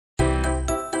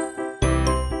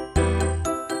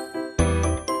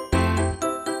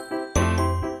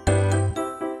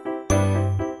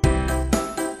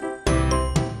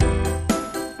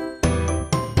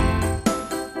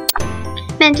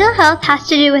Mental health has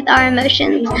to do with our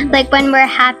emotions, like when we're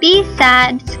happy,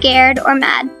 sad, scared, or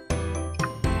mad.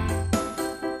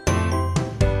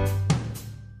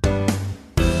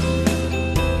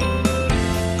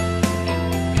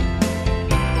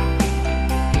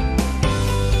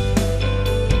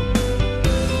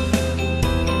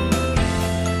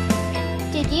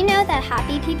 Did you know that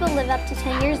happy people live up to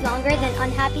 10 years longer than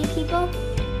unhappy people?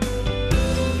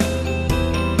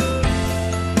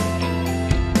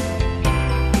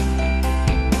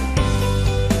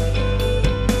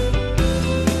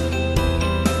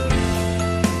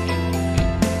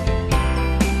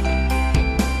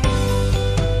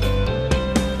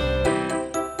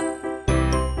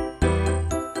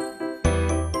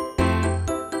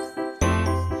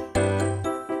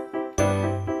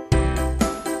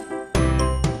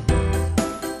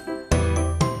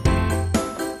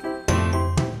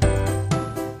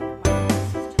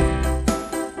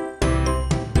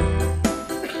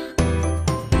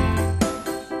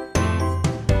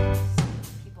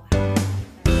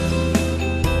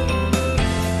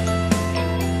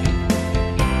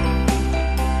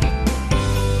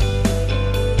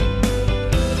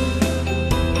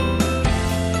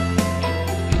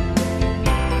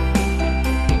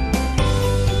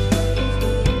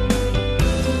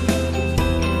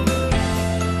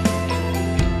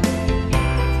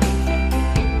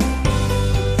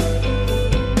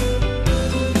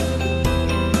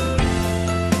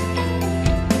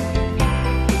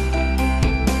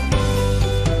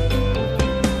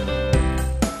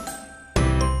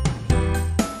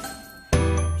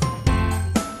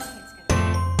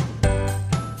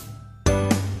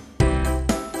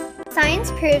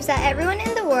 Science proves that everyone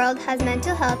in the world has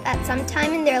mental health at some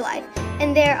time in their life,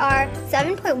 and there are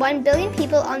 7.1 billion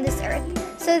people on this earth.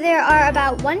 So there are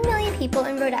about 1 million people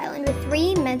in Rhode Island with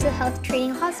 3 mental health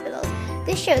treating hospitals.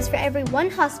 This shows for every 1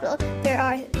 hospital, there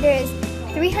is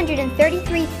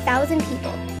 333,000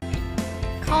 people.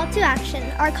 Call to action.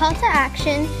 Our call to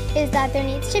action is that there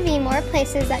needs to be more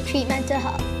places that treat mental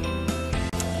health.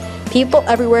 People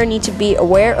everywhere need to be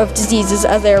aware of diseases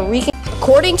as they are wreaking.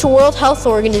 According to World Health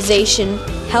Organization,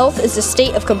 health is a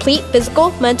state of complete physical,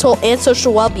 mental, and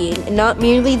social well-being, and not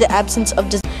merely the absence of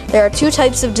disease. There are 2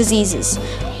 types of diseases.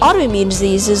 Autoimmune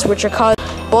diseases, which are caused.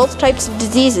 Both types of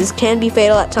diseases can be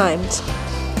fatal at times.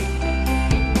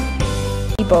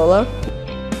 Ebola.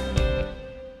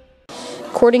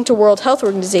 According to World Health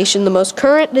Organization, the most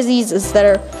current diseases that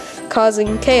are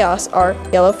causing chaos are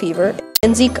yellow fever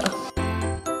and Zika.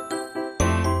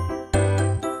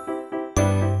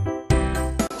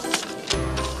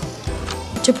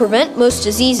 To prevent most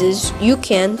diseases, you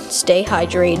can stay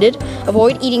hydrated,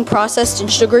 avoid eating processed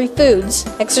and sugary foods,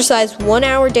 exercise 1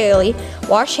 hour daily,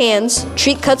 wash hands,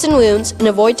 treat cuts and wounds, and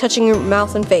avoid touching your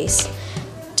mouth and face.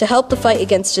 To help the fight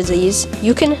against disease,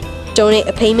 you can donate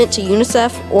a payment to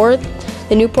UNICEF or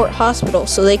the Newport Hospital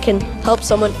so they can help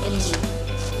someone in need.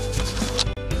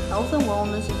 Health and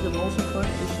wellness is the most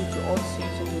important issue to all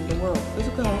citizens in the world.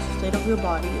 Physical health is the state of your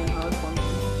body and how it functions.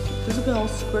 Physical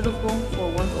health is critical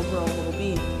for one's overall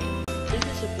well-being. Sleep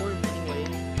is important in many ways.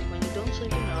 When you don't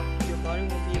sleep enough, your body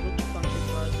won't be able to function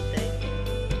throughout the day.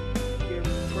 Your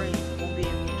brain won't be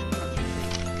able to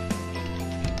concentrate.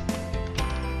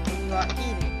 When you are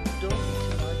eating, don't eat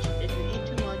too much. If you eat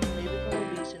too much, you may become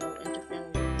obese and will interfere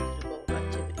with your physical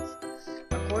activities.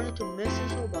 According to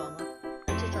Mrs. Obama,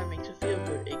 exercise makes you feel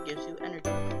good. It gives you energy.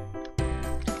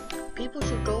 People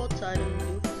should go outside and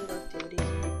do physical activities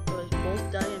because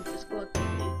both diet and physical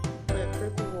activity play a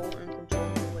critical role in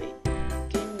controlling your weight.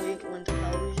 Gaining weight when the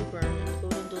calories you burn,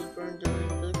 including those burned during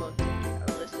physical activity,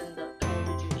 are less than the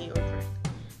calories you eat or drink.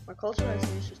 My culture has